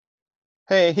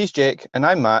Hey, he's Jake, and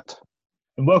I'm Matt.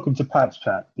 And welcome to Pats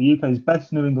Chat, the UK's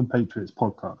best New England Patriots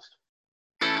podcast.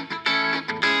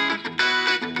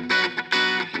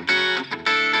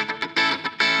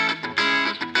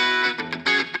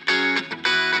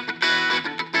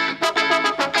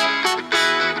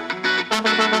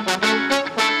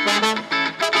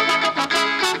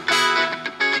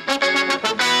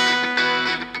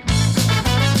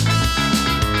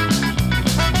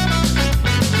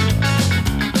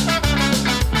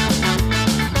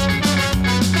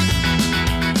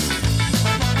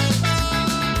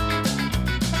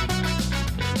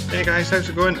 Hey guys, how's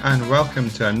it going? And welcome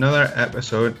to another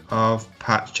episode of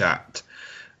Pats Chat.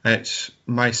 It's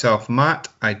myself, Matt.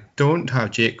 I don't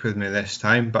have Jake with me this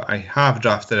time, but I have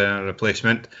drafted in a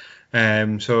replacement.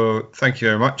 So thank you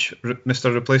very much,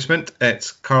 Mr. Replacement.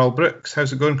 It's Carl Brooks.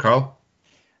 How's it going, Carl?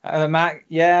 Matt,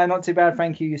 yeah, not too bad.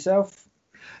 Thank you. Yourself?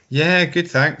 Yeah, good,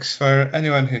 thanks. For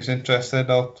anyone who's interested,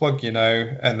 I'll plug you now,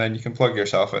 and then you can plug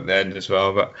yourself at the end as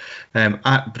well. But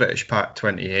at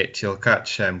BritishPat28, you'll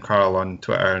catch Carl on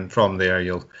Twitter, and from there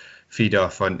you'll feed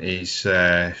off on his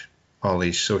all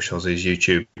these socials, his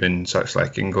YouTube and such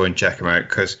like, and go and check him out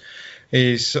because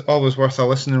he's always worth a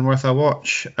listen and worth a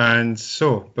watch. And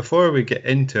so, before we get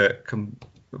into it,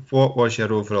 what was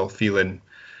your overall feeling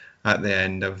at the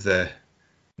end of the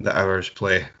hour's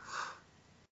play?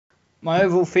 My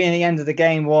overall feeling at the end of the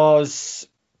game was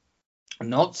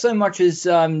not so much as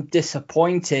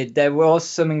disappointed. There was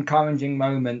some encouraging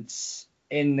moments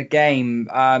in the game,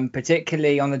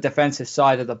 particularly on the defensive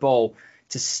side of the ball.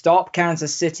 To stop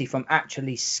Kansas City from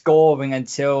actually scoring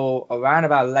until around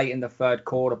about late in the third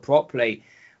quarter properly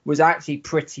was actually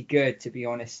pretty good, to be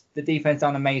honest. The defense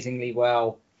done amazingly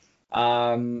well.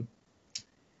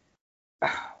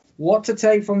 What to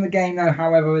take from the game, though,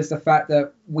 however, is the fact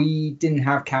that we didn't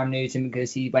have Cam Newton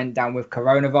because he went down with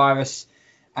coronavirus,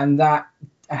 and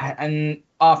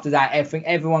after that,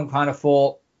 everyone kind of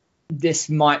thought this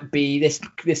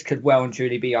could well and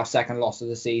truly be our second loss of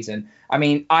the season. I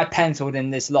mean, I penciled in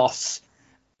this loss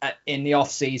in the off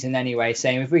season anyway,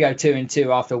 saying if we go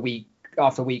 2-2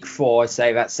 after week 4, I'd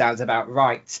say that sounds about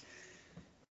right.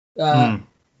 There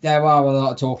are a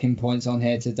lot of talking points on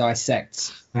here to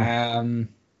dissect.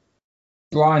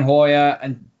 Brian Hoyer,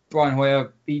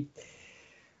 the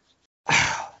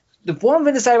one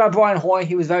thing to say about Brian Hoyer,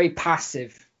 he was very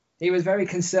passive. He was very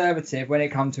conservative when it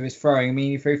comes to his throwing. I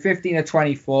mean, he threw 15 of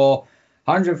 24,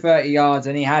 130 yards,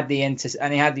 and he had the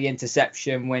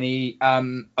interception when he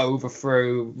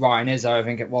overthrew Ryan Izzo, I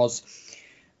think it was.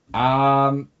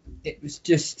 It was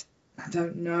just, I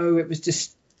don't know, it was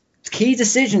just key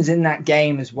decisions in that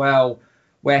game as well,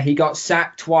 where he got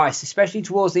sacked twice, especially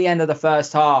towards the end of the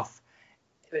first half.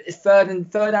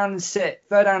 Third down and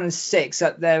 6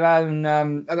 at their own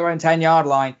 10-yard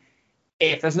line.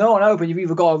 If there's no one open, you've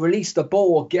either got to release the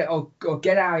ball or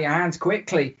get out of your hands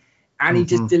quickly. And he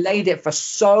just delayed it for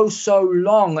so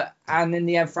long. And in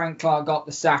the end, Frank Clark got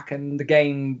the sack, and the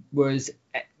game was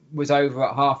over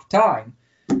at half time.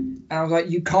 And I was like,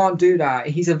 you can't do that.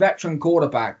 He's a veteran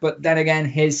quarterback, but then again,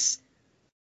 his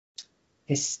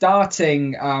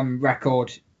starting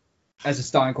record as a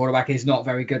starting quarterback is not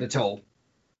very good at all.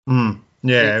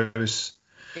 It was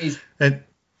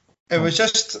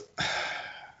just,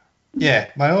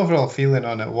 my overall feeling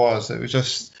on it was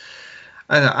just,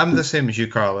 I'm the same as you,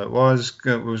 Carl. It was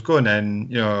going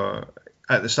in,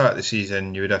 at the start of the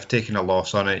season, you would have taken a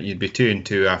loss on it. You'd be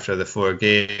 2-2 after the 4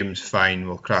 games. Fine,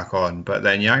 we'll crack on. But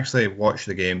then you actually watch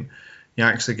the game, you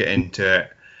actually get into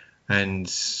it, and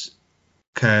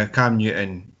Cam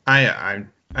Newton,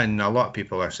 and a lot of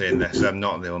people are saying this. I'm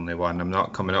not the only one. I'm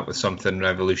not coming up with something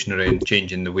revolutionary and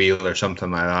changing the wheel or something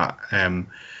like that.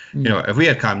 If we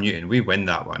had Cam Newton, we win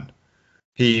that one.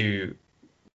 He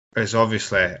is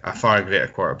obviously a far greater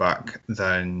quarterback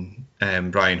than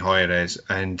Brian Hoyer is,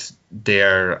 and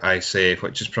dare I say,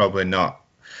 which is probably not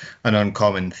an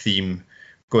uncommon theme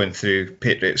going through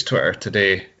Patriots Twitter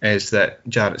today, is that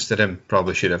Jarrett Stidham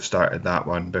probably should have started that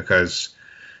one because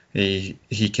he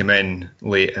came in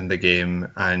late in the game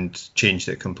and changed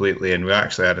it completely, and we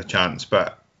actually had a chance.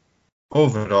 But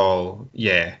overall,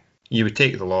 you would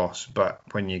take the loss, but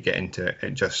when you get into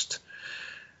it,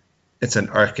 it's an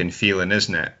irking feeling,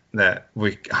 isn't it? That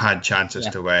we had chances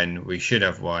to win, we should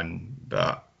have won,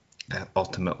 but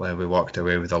ultimately we walked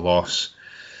away with a loss.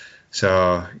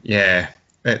 So,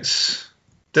 it's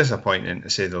disappointing to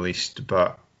say the least,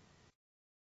 but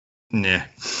yeah.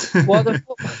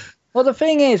 Well, the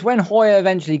thing is, when Hoyer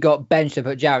eventually got benched to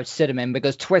put Jarrett Stidham in,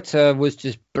 because Twitter was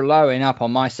just blowing up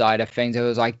on my side of things, it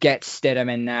was like, get Stidham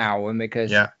in now, and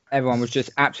because everyone was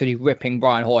just absolutely ripping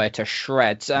Brian Hoyer to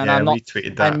shreds. And we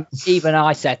tweeted that. And even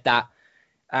I said that.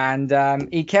 And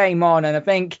he came on, and I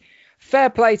think fair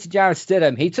play to Jarrett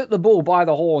Stidham. He took the ball by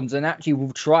the horns and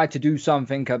actually tried to do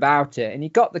something about it, and he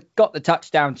got the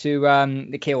touchdown to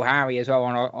N'Keal Harry as well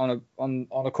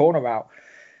on a corner route.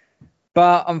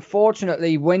 But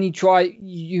unfortunately, when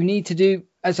you need to do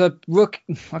as a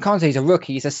rookie. I can't say he's a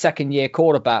rookie; he's a second-year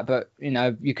quarterback. But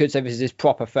you could say this is his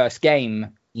proper first game.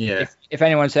 Yeah. If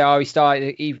anyone say,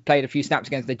 he played a few snaps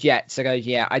against the Jets, I go,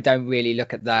 yeah, I don't really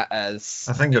look at that as.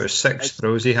 I think it was 6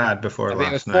 throws he had before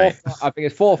last night. I think it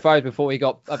was 4 throws before he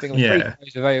got. I think it was 3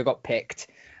 throws before he got picked.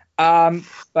 But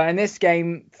in this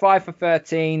game, 5 for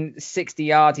 13, 60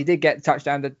 yards. He did get a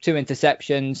touchdown, 2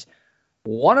 interceptions.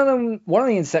 One of the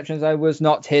interceptions though was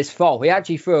not his fault. He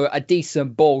actually threw a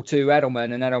decent ball to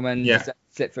Edelman, and Edelman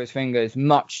slipped through his fingers.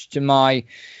 Much to my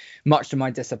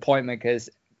disappointment, because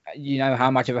you know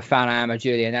how much of a fan I am of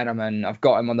Julian Edelman. I've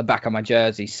got him on the back of my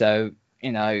jersey, so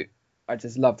I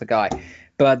just love the guy.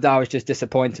 But I was just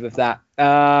disappointed with that.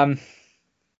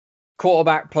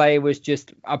 Quarterback play was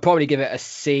just. I'd probably give it a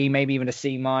C, maybe even a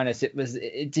C minus.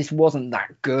 It just wasn't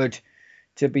that good,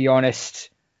 to be honest.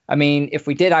 I mean, if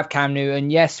we did have Cam Newton,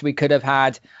 yes, we could have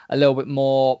had a little bit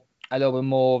more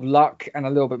luck and a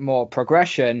little bit more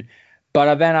progression.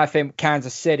 But then I think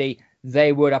Kansas City,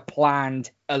 they would have planned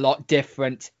a lot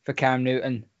different for Cam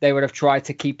Newton. They would have tried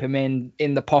to keep him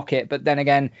in the pocket. But then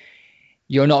again,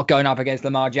 you're not going up against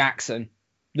Lamar Jackson.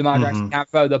 Lamar Jackson can't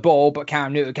throw the ball, but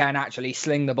Cam Newton can actually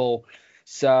sling the ball.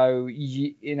 So,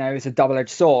 it's a double-edged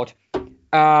sword.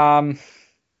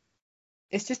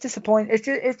 It's just disappointing.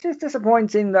 It's just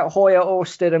disappointing that Hoyer or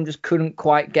Stidham just couldn't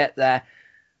quite get there.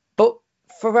 But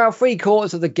for about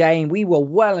 3/4 of the game, we were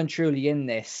well and truly in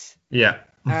this. Yeah.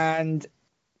 And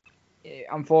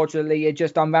unfortunately, it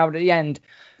just unraveled at the end.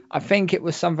 I think it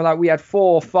was something like we had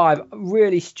 4 or 5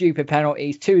 really stupid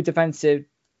penalties, 2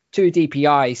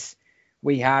 DPIs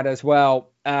we had as well.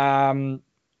 Carl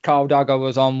Duggar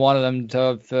was on one of them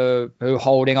for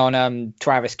holding on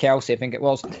Travis Kelce, I think it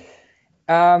was.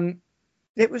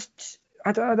 It was.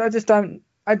 I just don't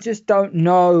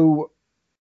know.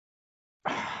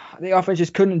 The offense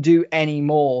just couldn't do any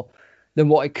more than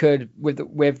what it could with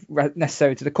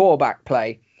necessary to the quarterback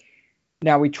play.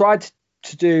 Now we tried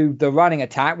to do the running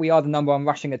attack. We are the number 1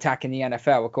 rushing attack in the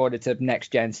NFL according to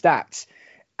Next Gen Stats,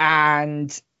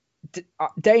 and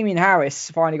Damian Harris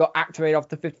finally got activated off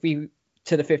the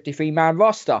 53-man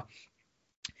roster.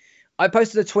 I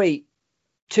posted a tweet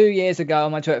 2 years ago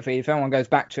on my Twitter feed. If anyone goes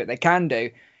back to it, they can do.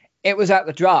 It was at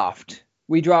the draft.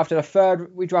 We drafted in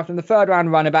the 3rd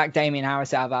round running back Damian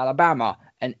Harris out of Alabama,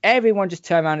 and everyone just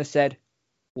turned around and said,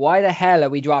 "Why the hell are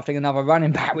we drafting another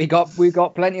running back? We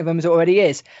got plenty of them as it already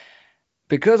is."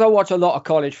 Because I watch a lot of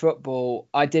college football,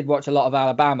 I did watch a lot of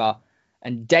Alabama,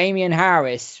 and Damian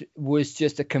Harris was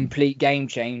just a complete game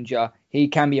changer. He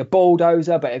can be a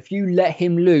bulldozer, but if you let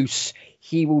him loose,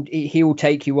 he will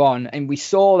take you on. And we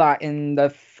saw that in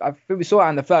the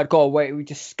 3rd quarter, where we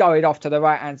just scurried off to the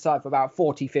right hand side for about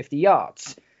 40-50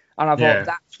 yards. And I thought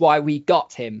that's why we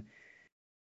got him.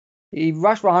 He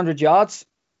rushed for 100 yards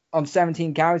on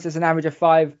 17 carries. That's an average of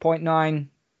 5.9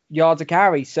 yards a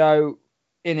carry. So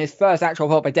in his first actual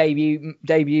proper debut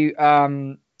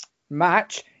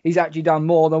match, he's actually done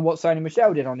more than what Sony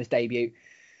Michel did on his debut,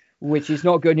 which is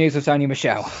not good news for Sony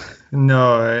Michel.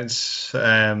 No, it's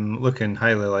looking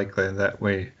highly likely that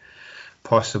we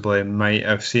possibly might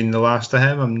have seen the last of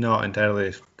him. I'm not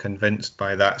entirely convinced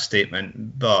by that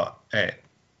statement, but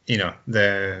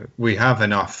we have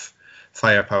enough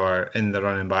firepower in the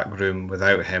running back room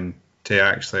without him to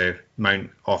actually mount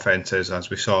offenses, as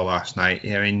we saw last night.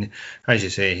 I mean, as you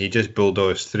say, he just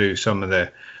bulldozed through some of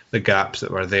the gaps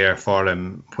that were there for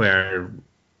him, where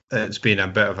it's been a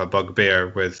bit of a bugbear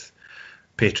with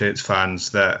Patriots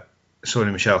fans that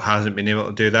Sony Michel hasn't been able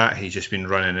to do that. He's just been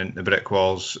running into brick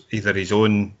walls, either his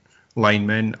own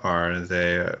linemen or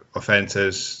the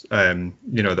offenses,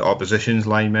 the opposition's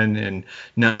linemen, and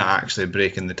not actually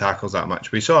breaking the tackles that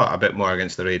much. We saw it a bit more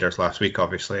against the Raiders last week,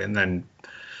 obviously, and then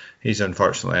he's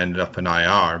unfortunately ended up in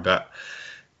IR. But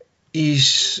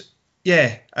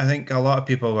I think a lot of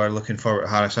people were looking forward to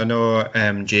Harris. I know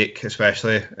Jake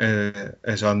especially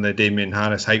is on the Damian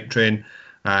Harris hype train,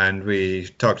 and we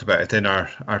talked about it in our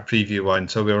preview one,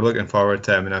 so we were looking forward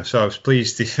to him, and I was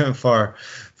pleased to, for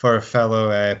a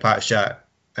fellow Pat's Chat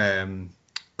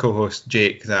co-host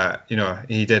Jake, that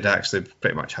he did actually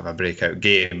pretty much have a breakout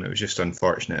game. It was just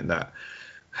unfortunate that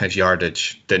his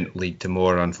yardage didn't lead to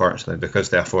more, unfortunately, because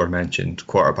the aforementioned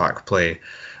quarterback play.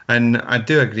 And I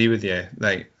do agree with you.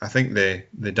 Like, I think they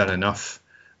done enough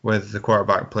with the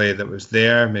quarterback play that was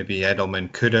there. Maybe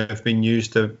Edelman could have been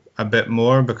used a bit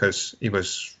more, because he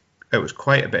was it was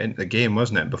quite a bit into the game,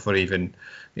 wasn't it, before he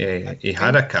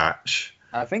had a catch.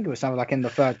 I think it was something like in the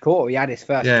third quarter he had his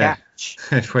first catch.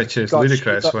 Which is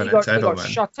ludicrous when it's Edelman. He got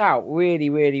shut out really,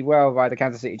 really well by the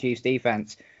Kansas City Chiefs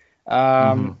defense.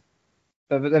 But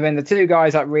then the two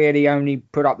guys that really only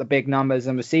put up the big numbers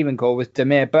and receiving call was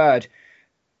Damiere Byrd.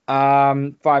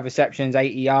 5 receptions,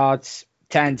 80 yards,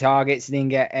 10 targets. He didn't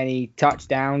get any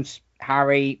touchdowns.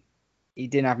 Harry, he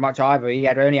didn't have much either. He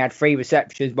only had 3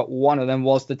 receptions, but one of them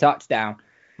was the touchdown,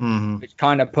 which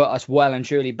kind of put us well and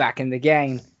truly back in the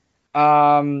game.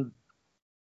 But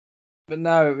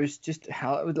no, it was just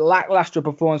a lackluster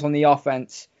performance on the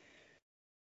offense.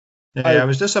 Yeah, I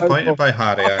was disappointed by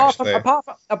Harry, actually.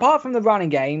 Apart from the running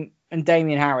game and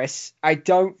Damian Harris, I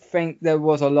don't think there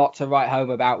was a lot to write home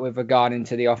about with regarding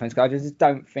to the offense. I just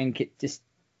don't think it just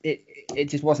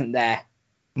wasn't there.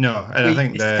 No, and I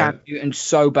think Cam Newton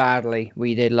so badly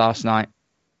we did last night.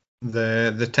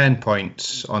 The 10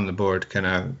 points on the board kind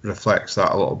of reflects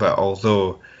that a little bit,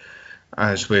 although,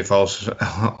 as we've also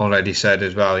already said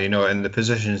as well, in the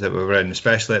positions that we were in,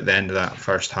 especially at the end of that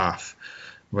first half,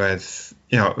 with,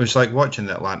 it was like watching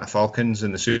the Atlanta Falcons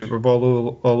in the Super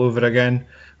Bowl all over again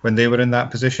when they were in that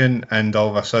position, and all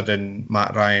of a sudden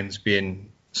Matt Ryan's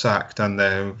being sacked on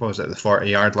the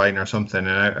 40-yard line or something and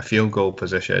out of field goal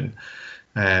position.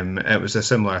 It was a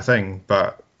similar thing,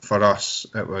 but for us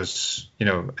it was,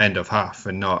 end of half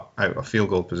and not out of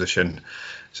field goal position.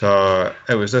 So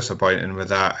it was disappointing with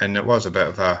that, and it was a bit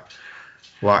of a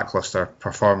lackluster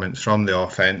performance from the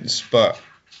offense. But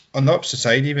on the opposite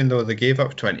side, even though they gave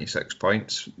up 26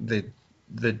 points, they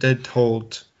did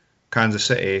hold Kansas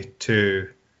City to,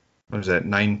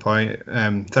 13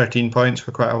 points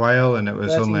for quite a while, and it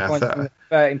was only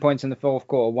 13 points in the fourth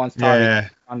quarter. Once time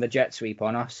on the jet sweep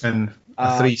on us, and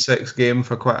a 3-6 game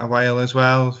for quite a while as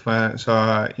well. So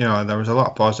there was a lot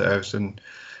of positives. And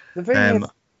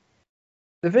the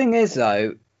thing is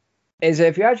though, is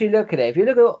if you actually look at it,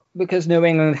 because New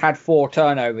England had 4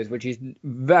 turnovers, which is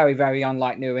very, very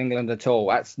unlike New England at all.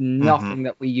 That's nothing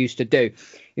that we used to do.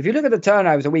 If you look at the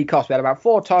turnovers that we cost, we had about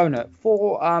 4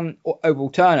 overall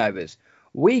turnovers.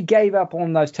 We gave up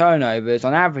on those turnovers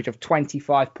on average of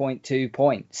 25.2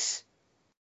 points.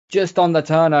 Just on the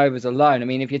turnovers alone. I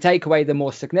mean, if you take away the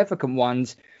more significant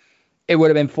ones, it would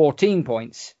have been 14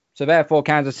 points. So therefore,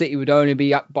 Kansas City would only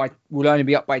be up by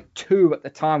 2 at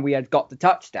the time we had got the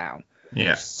touchdown.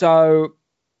 Yeah. So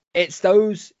it's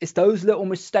those little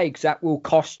mistakes that will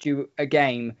cost you a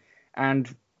game, and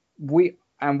we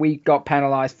got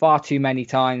penalised far too many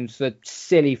times for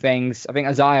silly things. I think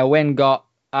Isaiah Wynn got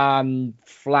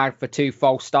flagged for 2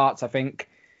 false starts. I think,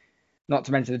 not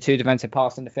to mention the 2 defensive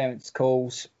pass interference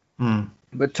calls.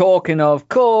 But talking of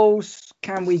calls,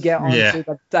 can we get on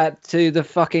to the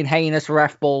fucking heinous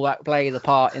ref ball that played the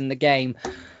part in the game?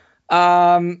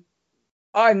 I've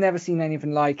never seen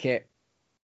anything like it.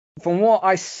 From what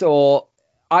I saw,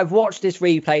 I've watched this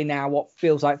replay now what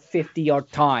feels like 50 odd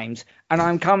times, and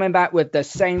I'm coming back with the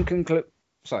same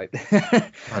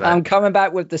I'm coming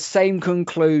back with the same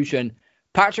conclusion.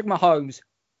 Patrick Mahomes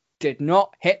did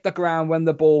not hit the ground when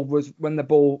the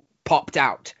ball popped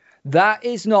out. That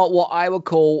is not what I would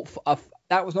call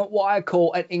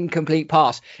an incomplete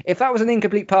pass. If that was an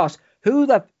incomplete pass, who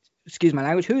the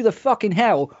fucking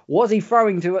hell was he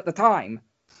throwing to at the time?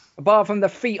 Apart from the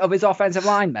feet of his offensive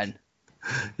lineman.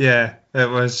 Yeah, it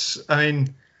was,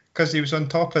 because he was on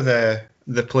top of the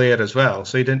player as well,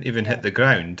 so he didn't even hit the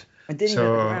ground. And didn't hit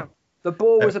the ground. The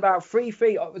ball was about 3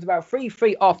 feet. It was about 3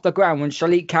 feet off the ground when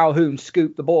Shalik Calhoun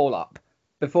scooped the ball up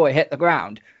before it hit the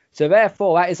ground. So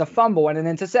therefore, that is a fumble and an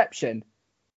interception.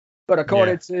 But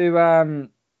according to I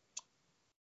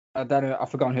don't know,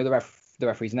 I've forgotten who the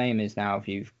referee's name is now. If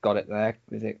you've got it there,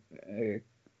 is it?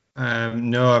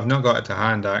 No, I've not got it to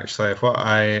hand actually. What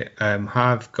I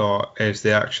have got is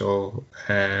the actual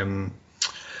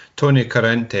Tony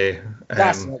Corrente.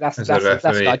 That's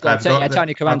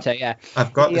Tony Corrente. Yeah,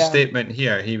 I've got the statement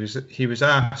here. He was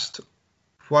asked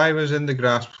why was in the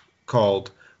grasp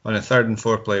called on a 3rd and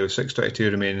 4 play with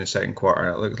 6:22 remaining in the second quarter.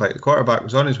 It looked like the quarterback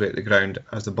was on his way to the ground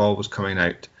as the ball was coming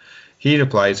out. He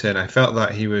replied saying, "I felt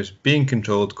that he was being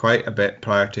controlled quite a bit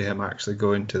prior to him actually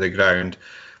going to the ground."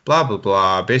 Blah, blah,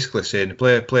 blah. Basically saying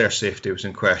the player safety was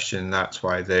in question. That's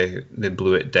why they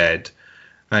blew it dead.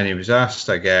 And he was asked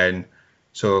again,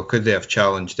 so could they have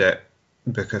challenged it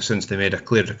because since they made a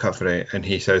clear recovery? And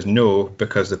he says no,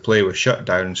 because the play was shut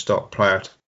down and stopped prior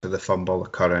to the fumble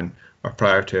occurring or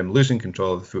prior to him losing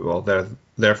control of the football.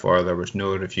 Therefore, there was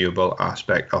no reviewable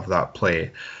aspect of that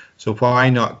play. So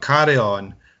why not carry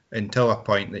on until a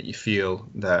point that you feel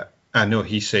that, I know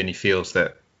he's saying he feels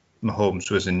that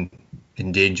Mahomes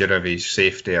in danger of his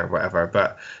safety or whatever,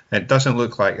 but it doesn't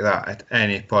look like that at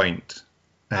any point.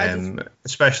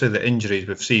 Especially the injuries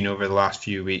we've seen over the last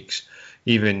few weeks,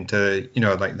 even to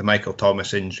like the Michael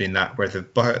Thomas injury and that, where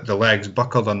the legs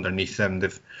buckled underneath them.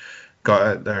 There's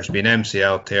been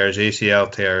MCL tears, ACL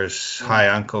tears, high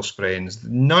ankle sprains.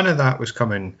 None of that was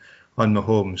coming on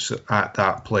Mahomes at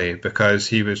that play because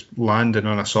he was landing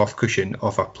on a soft cushion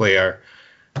of a player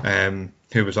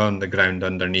who was on the ground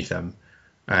underneath him,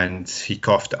 and he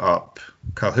coughed it up.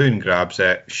 Calhoun grabs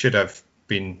it, should have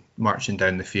been marching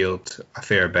down the field a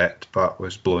fair bit, but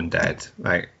was blown dead.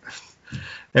 Like,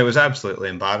 it was absolutely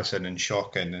embarrassing and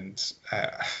shocking. And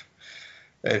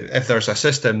if there's a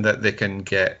system that they can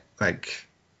get,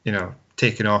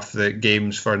 taken off the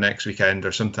games for next weekend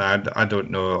or something, I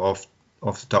don't know off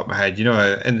the top of my head.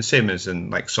 And the same as in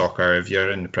like soccer, if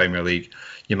you're in the Premier League,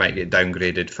 you might get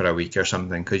downgraded for a week or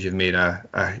something because you've made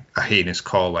a heinous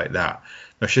call like that.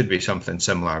 There should be something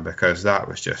similar because that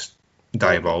was just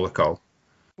diabolical.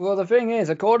 Well, the thing is,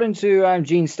 according to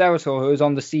Gene Steratore, who was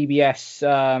on the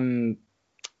CBS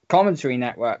commentary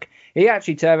network, he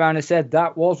actually turned around and said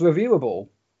that was reviewable.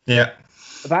 Yeah.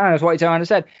 That's what he turned around and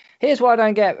said. Here's what I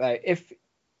don't get, though.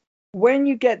 When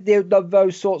you get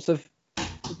those sorts of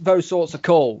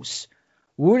calls,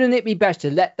 wouldn't it be best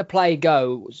to let the play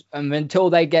go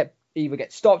until they either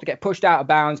get stopped or get pushed out of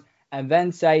bounds, and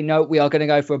then say, no, we are going to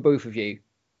go for a booth review?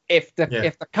 If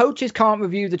the coaches can't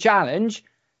review the challenge,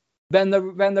 then the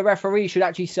referee should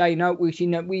actually say, no, we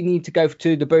need to go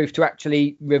to the booth to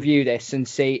actually review this and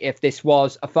see if this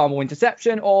was a fumble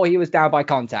interception or he was down by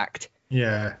contact.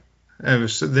 Yeah,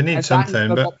 they need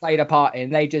something. But played a part in.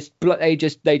 They just blew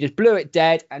it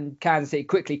dead, and Kansas City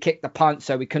quickly kicked the punt,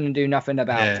 so we couldn't do nothing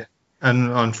about it.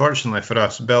 And unfortunately for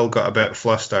us, Bill got a bit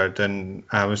flustered, and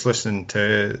I was listening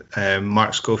to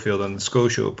Mark Schofield on the School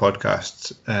Show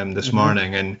podcast this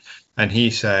morning, and he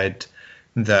said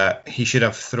that he should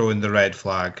have thrown the red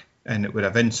flag, and it would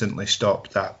have instantly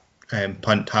stopped that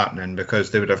punt happening,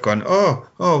 because they would have gone,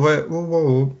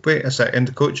 wait a second,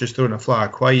 the coach is throwing a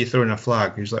flag. Why are you throwing a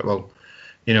flag? He's like, well,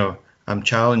 I'm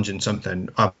challenging something,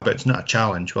 but it's not a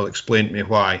challenge. Well, explain to me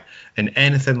why. And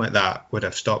anything like that would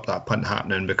have stopped that punt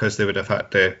happening, because they would have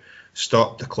had to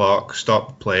stop the clock, stop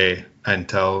the play and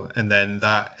then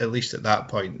that, at least at that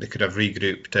point, they could have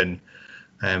regrouped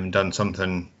and done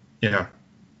something,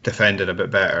 defended a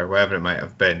bit better, whatever it might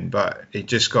have been. But it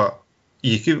just got,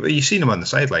 you seen him on the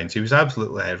sidelines. He was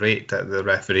absolutely irate at the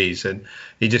referees, and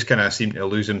he just kind of seemed to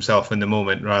lose himself in the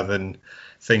moment rather than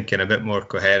thinking a bit more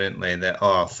coherently that,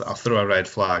 I'll throw a red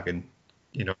flag and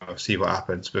see what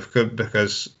happens,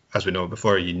 because as we know,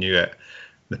 before you knew it,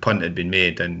 the punt had been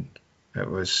made, and it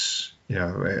was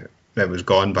it was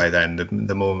gone by then.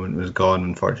 The moment was gone,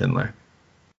 unfortunately.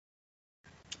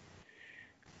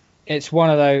 It's one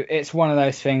of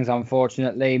those things.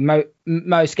 Unfortunately,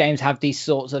 most games have these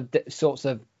sorts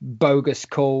of bogus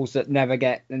calls that never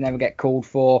get called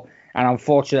for, and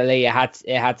unfortunately, it had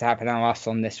to happen on us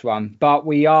on this one. But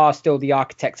we are still the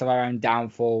architects of our own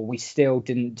downfall. We still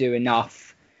didn't do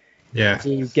enough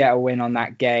to get a win on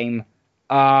that game.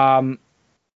 Going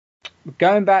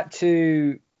back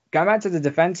to the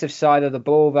defensive side of the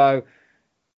ball, though,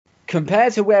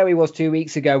 compared to where we was 2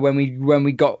 weeks ago when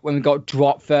we got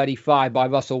dropped 35 by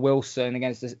Russell Wilson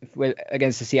against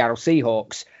the Seattle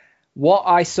Seahawks, what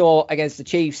I saw against the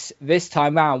Chiefs this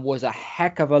time round was a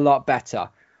heck of a lot better.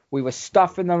 We were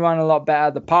stuffing the run a lot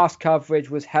better. The pass coverage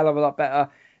was hell of a lot better.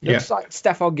 Looks like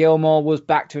Stephon Gilmore was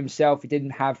back to himself. He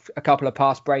didn't have a couple of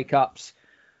pass breakups.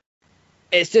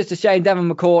 It's just a shame Devin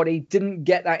McCourty didn't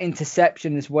get that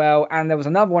interception as well. And there was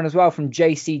another one as well from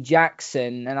J.C.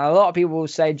 Jackson. And a lot of people will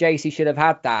say J.C. should have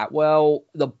had that. Well,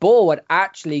 the ball had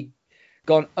actually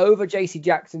gone over J.C.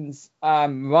 Jackson's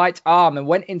right arm and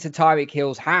went into Tyreek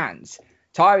Hill's hands.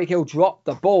 Tyreek Hill dropped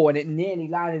the ball and it nearly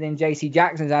landed in J.C.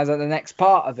 Jackson's hands at the next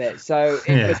part of it. So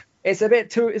it's a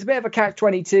bit of a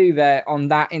catch-22 there on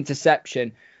that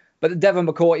interception. But the Devin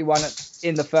McCourty one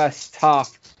in the first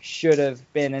half should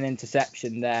have been an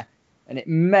interception there, and it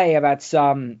may have had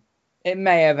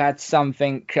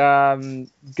something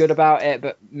good about it,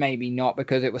 but maybe not,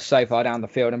 because it was so far down the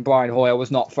field, and Brian Hoyer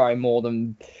was not throwing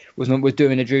was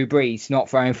doing a Drew Brees, not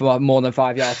throwing for more than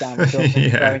 5 yards down the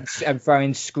field, and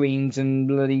throwing screens and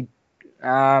bloody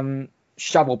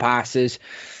shovel passes.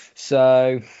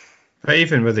 So, but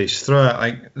even with his throw,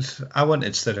 I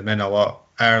wanted to him in a lot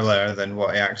earlier than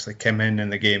what he actually came in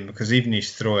the game, because even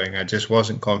his throwing, I just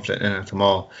wasn't confident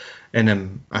in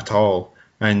him at all.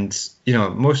 And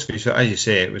most of his, as you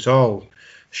say, it was all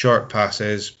short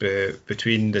passes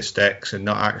between the sticks and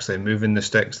not actually moving the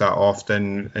sticks that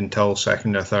often until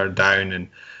second or third down. And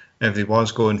if he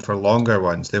was going for longer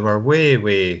ones, they were way,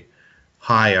 way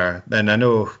higher. And I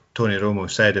know Tony Romo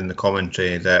said in the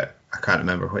commentary that, I can't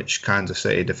remember which Kansas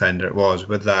City defender it was,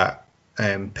 with that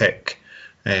pick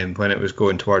when it was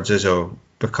going towards Izzo,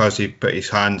 because he put his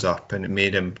hands up and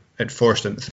it forced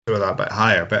him to throw that bit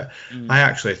higher. But I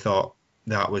actually thought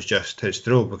that was just his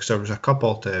throw, because there was a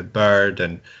couple to Bird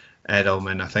and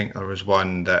Edelman. I think there was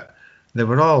one that they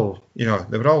were all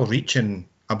reaching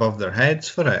above their heads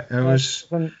for it.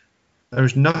 There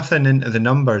was nothing into the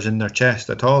numbers in their chest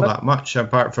at all that much,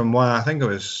 apart from one. I think it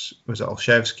was it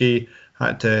Olszewski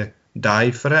had to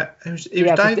dive for it.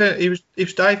 He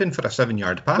was diving for a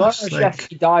 7-yard pass.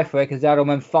 Olszewski dived for it because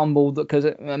Edelman fumbled because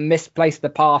it misplaced the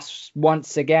pass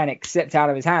once again. It slipped out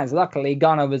of his hands. Luckily,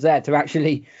 Gunnar was there to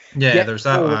actually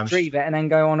retrieve it and then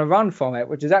go on a run from it,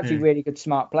 which is actually really good,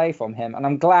 smart play from him. And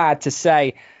I'm glad to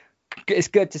say it's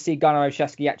good to see Gunnar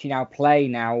Olszewski actually now play.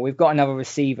 Now we've got another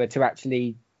receiver to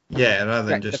actually. Yeah, rather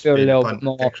than just a little bit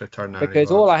more, because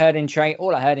all I heard in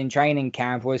training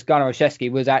camp was Gunnar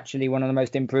Olszewski was actually one of the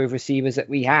most improved receivers that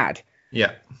we had.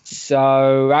 Yeah.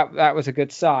 So that was a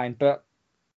good sign. But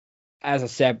as I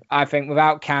said, I think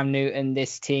without Cam Newton,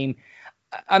 this team,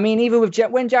 I mean, even with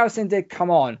when Jefferson did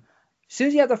come on, as soon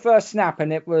as he had the first snap,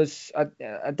 and it was,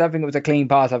 I don't think it was a clean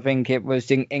pass. I think it was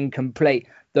incomplete.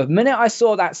 The minute I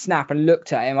saw that snap and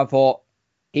looked at him, I thought,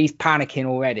 he's panicking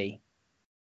already.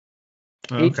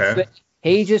 Okay.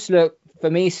 He just looked,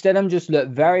 for me, Stidham just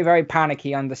looked very, very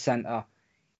panicky under center.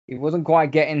 He wasn't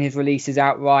quite getting his releases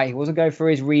out right. He wasn't going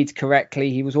through his reads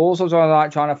correctly. He was also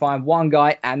trying to find one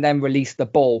guy and then release the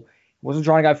ball. He wasn't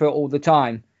trying to go through it all the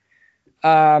time.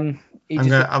 I'm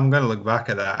going to look back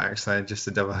at that, actually, just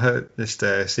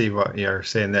to see what you're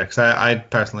saying there, because I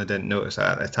personally didn't notice it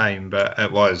at the time, but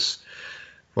it was,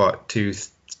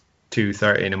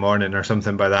 2:30 in the morning or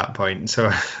something by that point.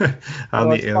 So I'll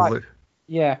need to look.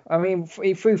 Yeah, I mean,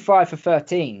 he threw 5 for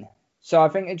 13. So I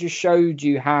think it just showed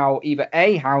you how either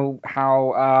A, how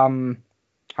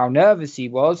nervous he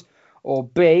was, or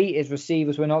B, his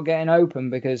receivers were not getting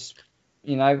open because,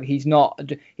 he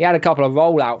had a couple of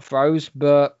rollout throws,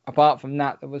 but apart from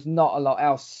that, there was not a lot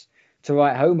else to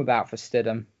write home about for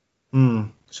Stidham.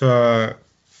 So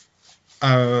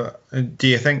do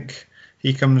you think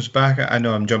he comes back? I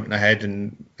know I'm jumping ahead,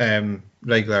 and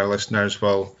regular listeners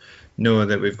will know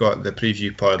that we've got the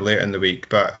preview pod later in the week,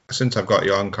 but since I've got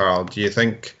you on, Carl, do you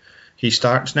think he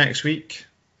starts next week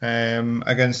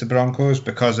against the Broncos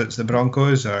because it's the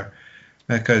Broncos, or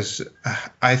because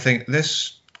I think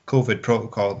this COVID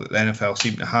protocol that the NFL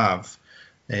seem to have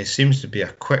seems to be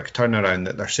a quick turnaround,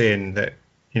 that they're saying that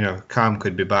Cam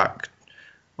could be back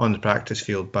on the practice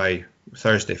field by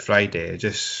Thursday, Friday,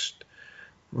 just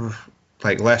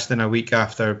like less than a week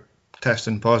after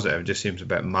testing positive. Just seems a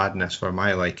bit madness for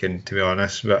my liking, to be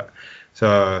honest. But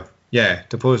so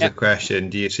to pose the question,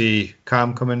 do you see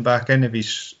Cam coming back in if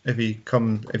he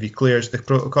clears the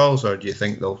protocols, or do you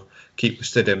think they'll keep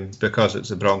Stidham because it's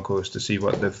the Broncos to see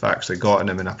what they've actually got in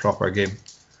him in a proper game?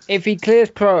 If he clears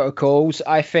protocols,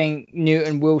 I think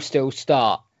Newton will still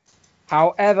start.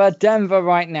 However, Denver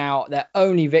right now, their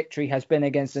only victory has been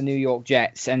against the New York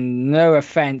Jets, and no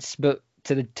offense, but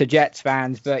to Jets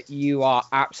fans, but you are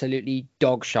absolutely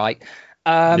dog shite.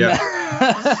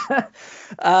 It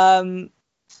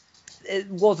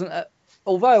wasn't,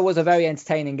 although it was a very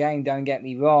entertaining game, don't get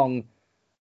me wrong.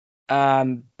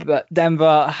 But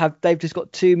Denver they've just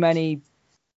got too many.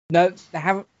 No, they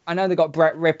haven't. I know they got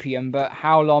Brett Ripien, but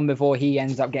how long before he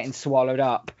ends up getting swallowed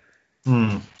up?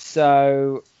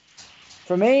 So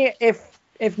for me, I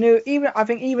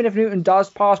think even if Newton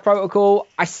does pass protocol,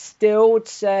 I still would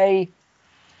say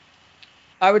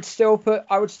I would start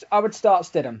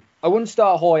Stidham. I wouldn't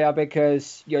start Hoyer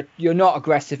because you're not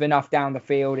aggressive enough down the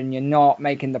field and you're not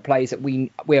making the plays that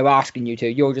we're asking you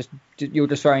to. You're just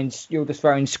throwing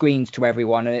screens to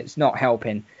everyone and it's not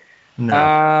helping.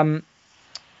 No.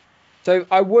 So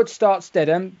I would start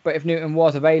Stidham, but if Newton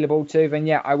was available too, then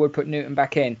I would put Newton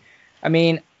back in. I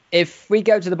mean, if we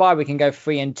go to the bye, we can go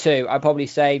 3-2. I'd probably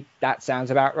say that sounds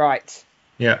about right.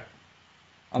 Yeah.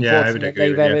 I would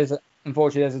agree with you.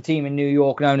 Unfortunately, there's a team in New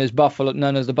York known as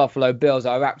the Buffalo Bills that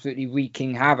are absolutely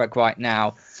wreaking havoc right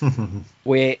now,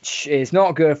 which is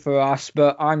not good for us.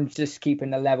 But I'm just keeping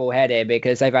the level head here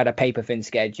because they've had a paper thin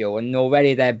schedule, and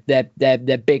already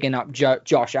they're bigging up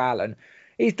Josh Allen.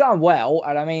 He's done well,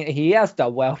 and I mean he has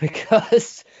done well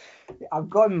because I've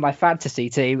got him in my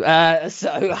fantasy team. So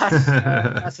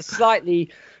that's a slightly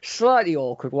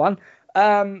awkward one.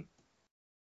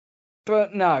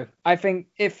 But no, I think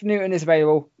if Newton is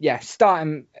available, start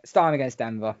him against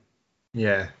Denver.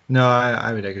 Yeah, no,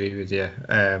 I would agree with you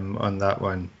on that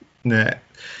one. Nah,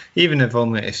 even if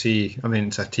only to see, I mean,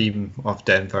 it's a team of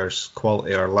Denver's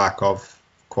quality or lack of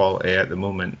quality at the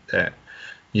moment.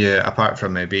 Yeah, apart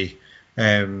from maybe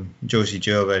Josie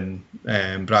Jewell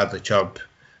and Bradley Chubb,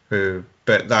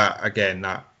 but that again,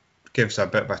 that gives a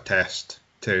bit of a test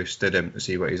to Stidham to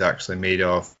see what he's actually made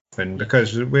of, and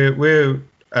because we were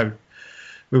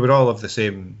all of the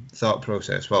same thought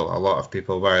process. Well, a lot of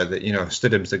people were that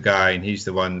Stidham's the guy and he's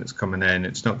the one that's coming in.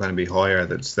 It's not going to be Hoyer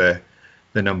that's the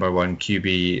number one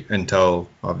QB until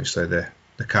obviously the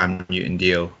Cam Newton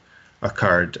deal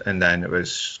occurred, and then it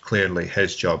was clearly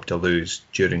his job to lose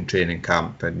during training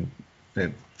camp, and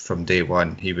from day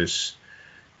one he was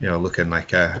looking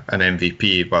like an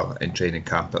MVP, well, in training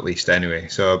camp at least anyway.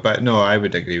 So, but no, I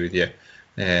would agree with you.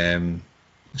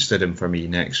 Stidham for me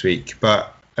next week,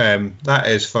 but that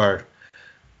is for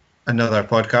another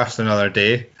podcast, another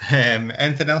day.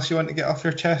 Anything else you want to get off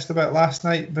your chest about last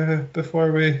night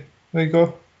before we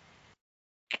go?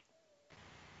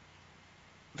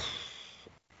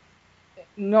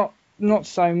 Not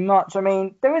so much. I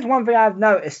mean, there is one thing I've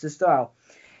noticed as well.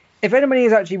 If anybody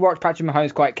has actually watched Patrick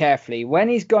Mahomes quite carefully, when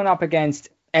he's gone up against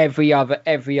every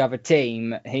other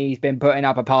team, he's been putting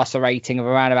up a passer rating of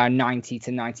around about 90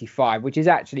 to 95, which is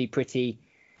actually pretty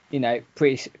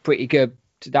good.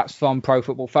 That's from Pro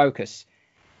Football Focus.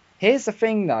 Here's the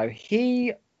thing, though.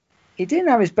 He didn't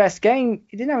have his best game.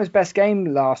 He didn't have his best game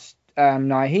last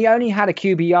night. He only had a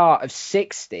QBR of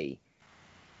 60,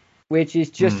 which is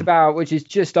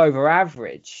just over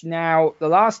average. Now, the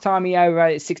last time he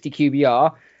overrated 60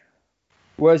 QBR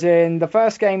was in the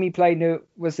first game he played.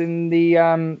 First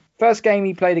game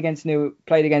he played against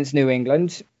New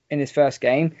England in his first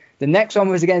game. The next one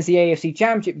was against the AFC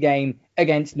Championship game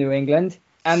against New England.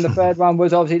 And the third one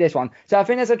was obviously this one. So I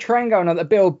think there's a trend going on that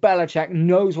Bill Belichick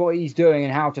knows what he's doing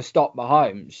and how to stop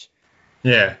Mahomes.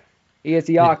 Yeah. He is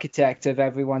the architect of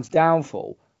everyone's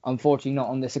downfall. Unfortunately, not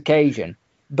on this occasion.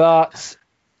 But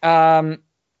there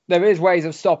is ways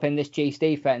of stopping this Chiefs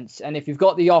defense. And if you've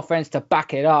got the offense to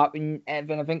back it up, then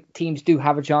I think teams do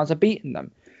have a chance of beating them.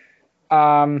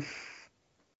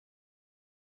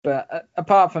 But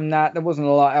apart from that, there wasn't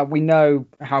a lot. We know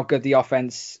how good the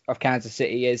offense of Kansas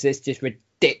City is. It's just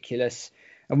ridiculous.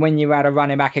 And when you add a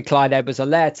running back of Clyde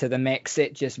Edwards-Helaire to the mix,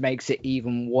 it just makes it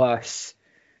even worse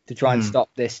to try and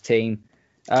stop this team.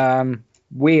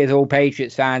 We as all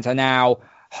Patriots fans are now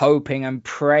hoping and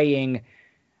praying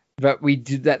that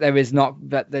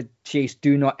the Chiefs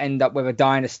do not end up with a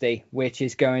dynasty, which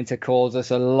is going to cause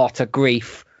us a lot of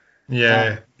grief.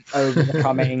 Yeah. Over the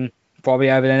coming.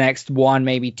 Probably over the next 1,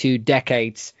 maybe 2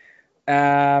 decades.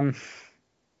 But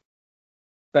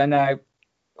no,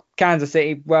 Kansas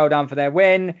City, well done for their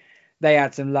win. They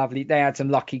had some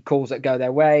lucky calls that go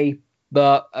their way.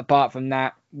 But apart from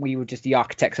that, we were just the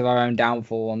architects of our own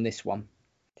downfall on this one.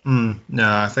 No,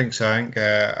 I think so. I think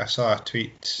I saw a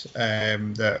tweet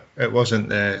that it wasn't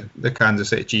the Kansas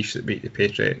City Chiefs that beat the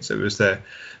Patriots. It was the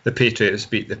Patriots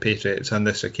beat the Patriots on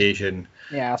this occasion.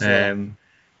 Yeah, I saw that.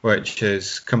 Which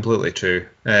is completely true.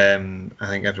 I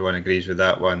think everyone agrees with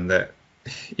that one, that,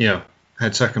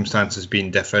 had circumstances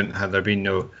been different, had there been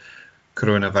no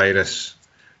coronavirus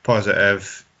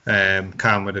positive,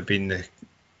 Cam would have been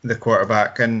the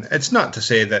quarterback. And it's not to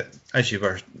say that, as you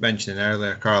were mentioning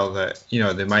earlier, Carl, that,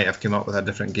 they might have come up with a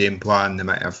different game plan. They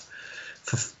might have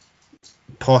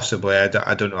possibly,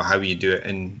 I don't know how you do it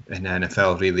in the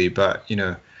NFL really, but,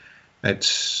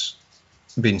 it's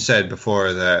been said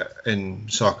before that in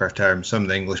soccer terms, some of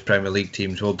the English Premier League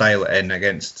teams will dial it in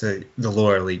against the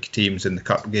lower league teams in the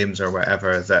cup games or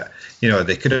whatever, that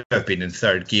they could have been in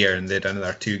third gear and they'd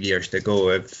another 2 gears to go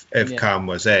if Cam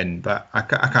was in. But I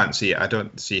can't see it. I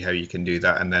don't see how you can do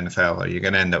that in the NFL, or you're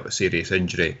going to end up with serious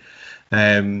injury.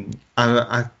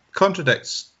 I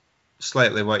contradicts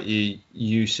slightly what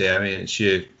you say. I mean,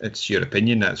 it's your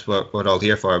opinion. That's what we're all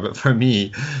here for. But for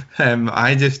me,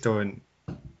 I just don't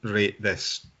rate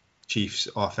this Chiefs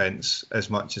offense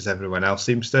as much as everyone else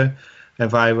seems to.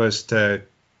 If I was to,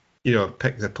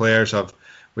 pick the players of,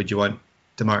 would you want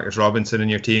DeMarcus Robinson in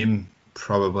your team?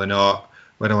 Probably not.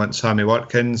 Would I want Sammy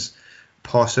Watkins?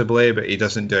 Possibly, but he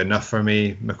doesn't do enough for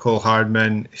me. Mecole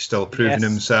Hardman, he's still proving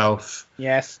himself.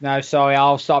 Yes, no, sorry,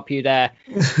 I'll stop you there.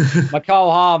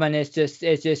 Mecole Hardman is just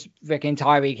freaking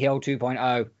Tyreek Hill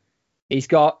 2.0.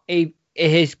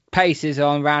 His pace is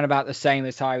on around about the same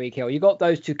as Tyreek Hill. You got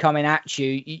those two coming at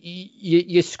you,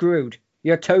 you're screwed.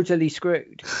 You're totally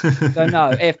screwed. So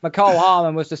no, if Mecole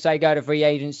Hardman was to say go to free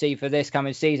agency for this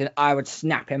coming season, I would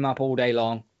snap him up all day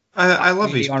long. I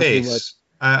love his pace.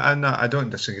 I don't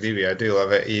disagree with you. I do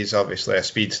love it. He's obviously a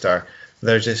speedster.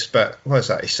 they're just, but what's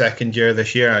that, his second year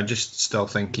this year? I just still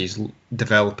think he's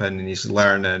developing and he's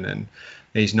learning, and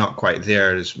he's not quite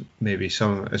there as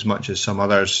much as some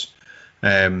others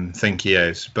think he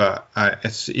is. But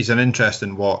he's an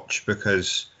interesting watch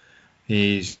because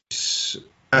he's,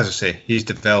 as I say, he's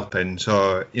developing.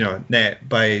 So,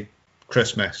 by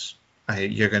Christmas,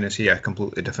 you're going to see a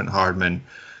completely different Hardman.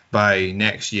 By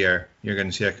next year, you're going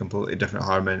to see a completely different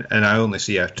Hardman. And I only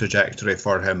see a trajectory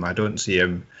for him. I don't see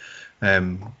him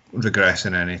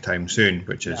regressing anytime soon,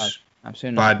 which is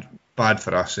bad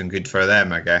for us and good for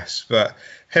them, I guess. But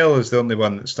Hill is the only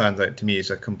one that stands out to me as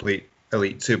a complete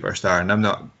elite superstar, and I'm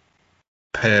not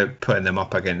putting them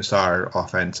up against our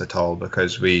offense at all,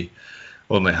 because we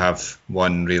only have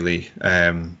one really,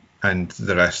 and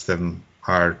the rest of them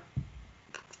are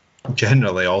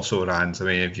generally also Rans. I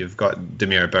mean, if you've got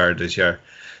Demir Bird as your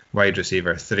wide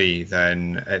receiver 3,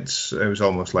 then it was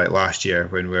almost like last year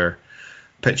when we were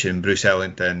pitching Bruce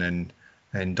Ellington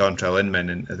and Dontrell Inman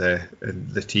into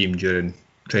the team during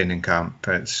training camp.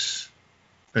 It's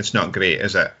not great,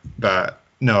 is it? But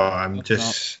no, I'm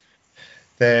just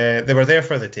they were there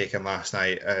for the taking last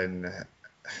night, and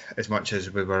as much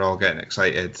as we were all getting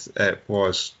excited, it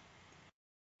was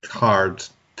hard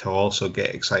to also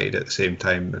get excited at the same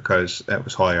time, because it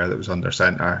was Hoyer that was under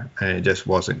centre and it just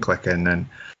wasn't clicking, and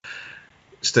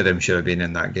Stidham should have been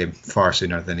in that game far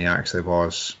sooner than he actually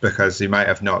was, because he might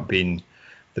have not been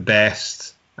the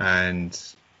best and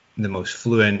the most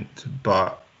fluent,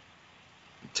 but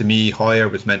to me Hoyer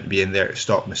was meant to be in there to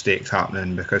stop mistakes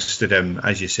happening, because Stidham,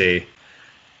 as you say,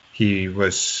 he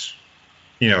was,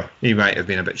 he might have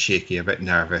been a bit shaky, a bit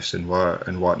nervous and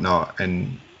whatnot,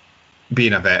 and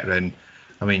being a veteran,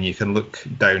 I mean, you can look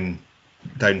down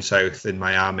south in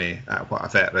Miami at what a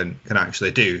veteran can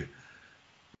actually do,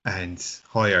 and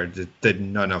Hoyer did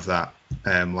none of that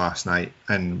last night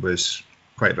and was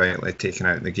quite rightly taken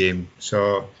out of the game.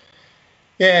 So,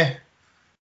 yeah,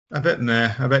 a bit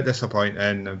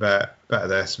disappointing, a bit of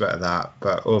this, a bit of that,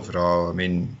 but overall, I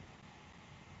mean,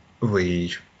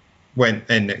 we went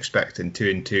in expecting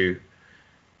 2-2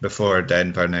 before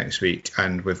Denver next week,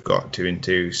 and we've got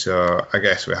 2-2, so I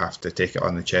guess we have to take it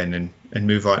on the chin and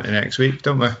move on to next week,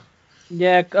 don't we?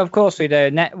 Yeah, of course we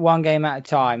do. One game at a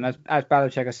time, as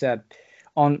Belichick has said.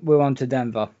 We're on to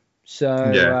Denver.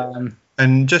 So yeah.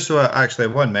 And just actually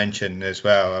one mention as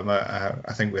well.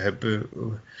 I think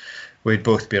we'd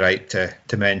both be right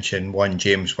to mention one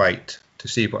James White, to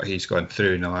see what he's gone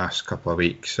through in the last couple of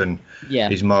weeks, and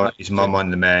his mum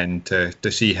on the mend,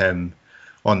 to see him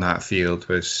on that field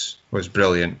was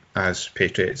brilliant, as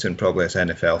Patriots and probably as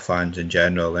NFL fans in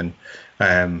general. And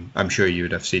I'm sure you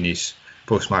would have seen his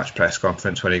post-match press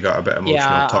conference when he got a bit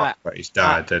emotional talk about his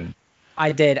dad.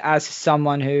 I did, as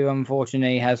someone who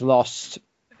unfortunately has lost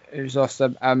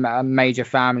a major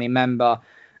family member.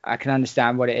 I can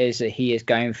understand what it is that he is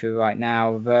going through right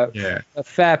now. But a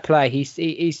fair play. He's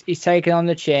taken on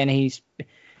the chin. He's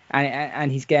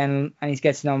getting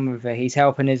on with it. He's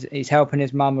helping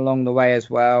his mum along the way as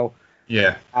well.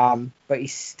 Yeah. But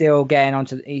he's still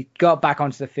he got back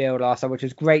onto the field last night, which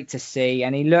was great to see.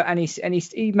 And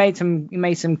he made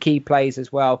some key plays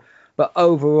as well. But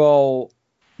overall,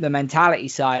 the mentality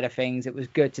side of things, it was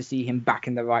good to see him back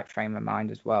in the right frame of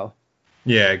mind as well.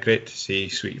 Yeah, great to see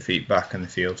Sweet Feet back in the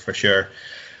field for sure.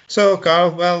 So,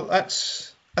 Carl, well, I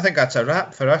think that's a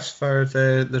wrap for us for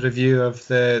the review of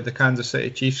the Kansas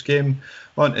City Chiefs game.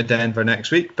 On to Denver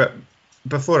next week. But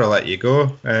before I let you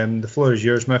go, the floor is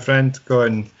yours, my friend. Go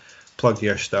and plug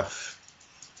your stuff.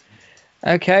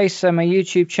 Okay, so my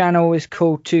YouTube channel is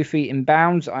called 2 Feet in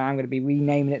Bounds. I am going to be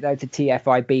renaming it though to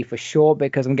TFIB for short,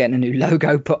 because I'm getting a new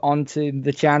logo put onto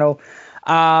the channel.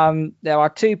 There are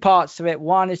two parts to it.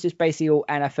 One is just basically all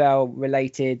NFL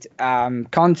related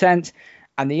content,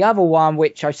 and the other one,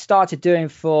 which I started doing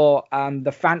for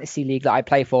the fantasy league that I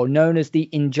play for, known as the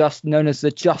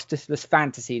Justiceless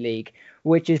Fantasy League,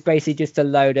 which is basically just a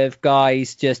load of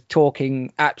guys just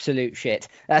talking absolute shit.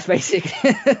 That's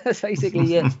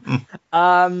basically it.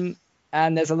 And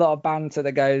there's a lot of banter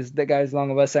that goes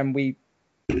along with us, and we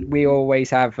always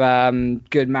have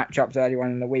good matchups early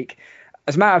on in the week.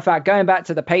 As a matter of fact, going back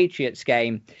to the Patriots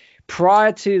game,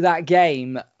 prior to that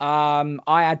game, I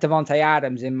had Davante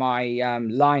Adams in my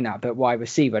lineup at wide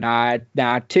receiver. And I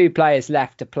had two players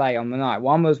left to play on the night.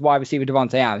 One was wide receiver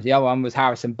Davante Adams. The other one was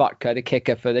Harrison Butker, the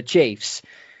kicker for the Chiefs.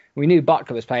 We knew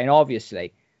Butker was playing,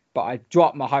 obviously, but I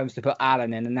dropped Mahomes to put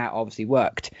Allen in, and that obviously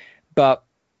worked. But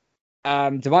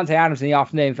Davante Adams in the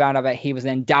afternoon found out that he was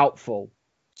then doubtful.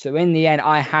 So in the end,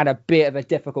 I had a bit of a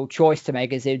difficult choice to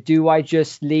make. Do I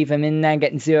just leave him in there,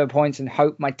 getting 0 points, and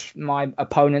hope my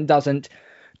opponent doesn't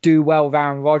do well with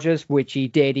Aaron Rodgers, which he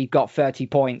did. He got 30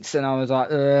 points, and I was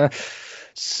like,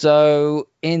 So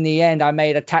in the end, I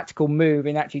made a tactical move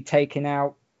in actually taking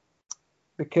out,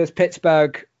 because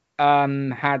Pittsburgh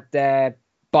had their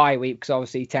bye week, because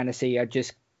obviously Tennessee had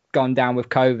just gone down with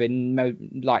COVID,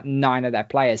 and like 9 of their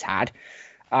players had.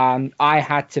 I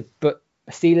had to put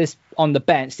Steelers on the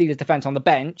bench, Steelers defense on the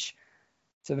bench.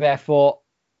 So therefore,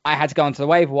 I had to go onto the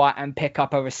waiver wire and pick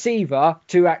up a receiver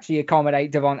to actually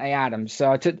accommodate Devontae Adams.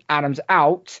 So I took Adams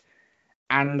out,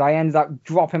 and I ended up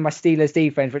dropping my Steelers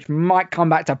defense, which might come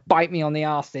back to bite me on the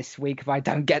ass this week if I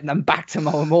don't get them back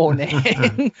tomorrow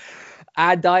morning.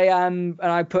 And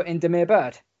I put in Damiere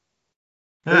Byrd,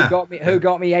 who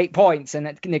got me 8 points, and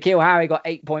N'Keal Harry got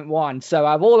 8.1. So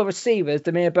out of all the receivers,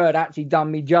 Damiere Byrd actually done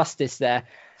me justice there,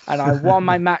 and I won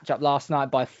my matchup last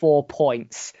night by 4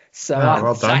 points. So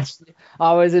well done.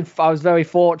 I was very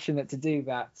fortunate to do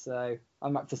that. So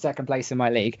I'm up to second place in my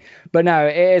league. But no,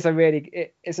 it is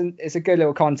it's a good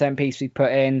little content piece we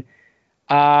put in.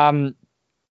 So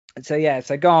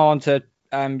go on to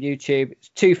YouTube. It's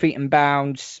 2 Feet and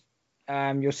Bounds.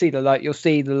 You'll see the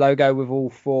logo with all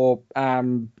 4. I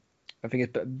think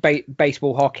it's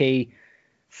baseball, hockey,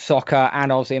 soccer,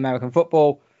 and obviously American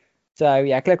football. So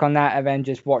yeah, click on that and then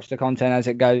just watch the content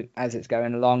as it's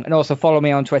going along. And also follow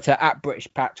me on Twitter at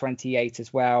BritishPat28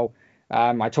 as well.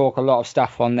 I talk a lot of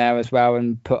stuff on there as well,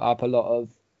 and put up a lot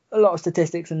of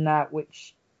statistics and that,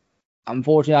 which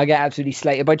unfortunately I get absolutely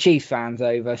slated by Chiefs fans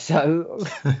over. So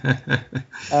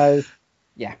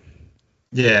yeah.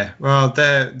 Yeah, well,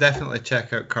 definitely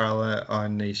check out Carl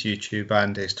on his YouTube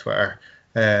and his Twitter.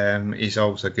 He's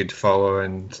always a good follow,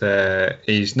 and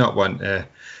he's not one to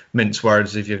mince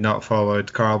words if you've not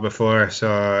followed Carl before.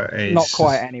 So he's not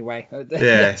quite anyway.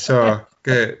 Yeah, so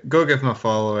go give him a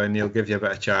follow, and he'll give you a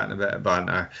bit of chat and a bit of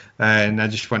banter. And I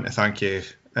just want to thank you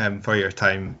for your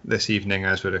time this evening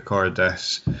as we record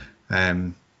this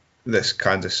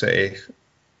Kansas City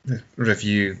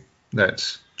review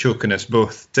that's choking us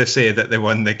both to say that they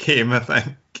won the game, I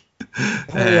think.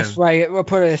 We'll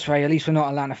put it this way, at least we're not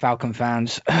Atlanta Falcon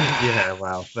fans. Yeah,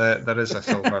 well, there is a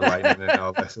silver lining in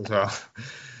all this as well.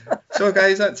 So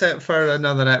guys, that's it for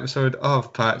another episode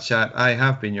of Pat Chat. I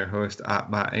have been your host at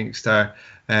Matt Inkster,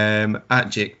 at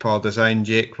Jake Paul Design.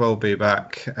 Jake will be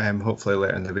back hopefully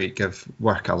later in the week if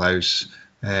work allows.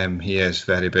 He is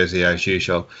very busy as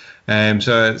usual.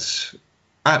 So it's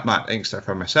at Matt Inkster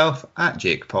for myself, at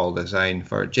Jake Paul Design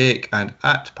for Jake, and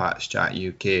at Pat's Chat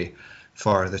UK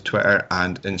for the Twitter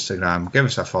and Instagram. Give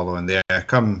us a follow in there.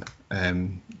 Come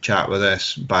chat with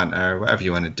us, banter, whatever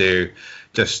you want to do.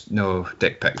 Just no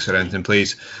dick pics or anything,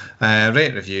 please.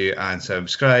 Rate, review, and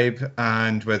subscribe.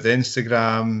 And with the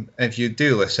Instagram, if you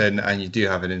do listen and you do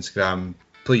have an Instagram,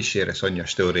 please share us on your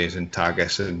stories and tag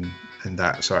us and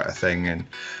that sort of thing. And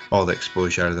all the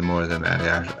exposure, the more the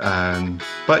merrier.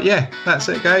 But yeah, that's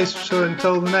it, guys. So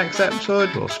until the next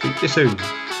episode, we'll speak to you soon.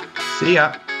 See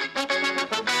ya.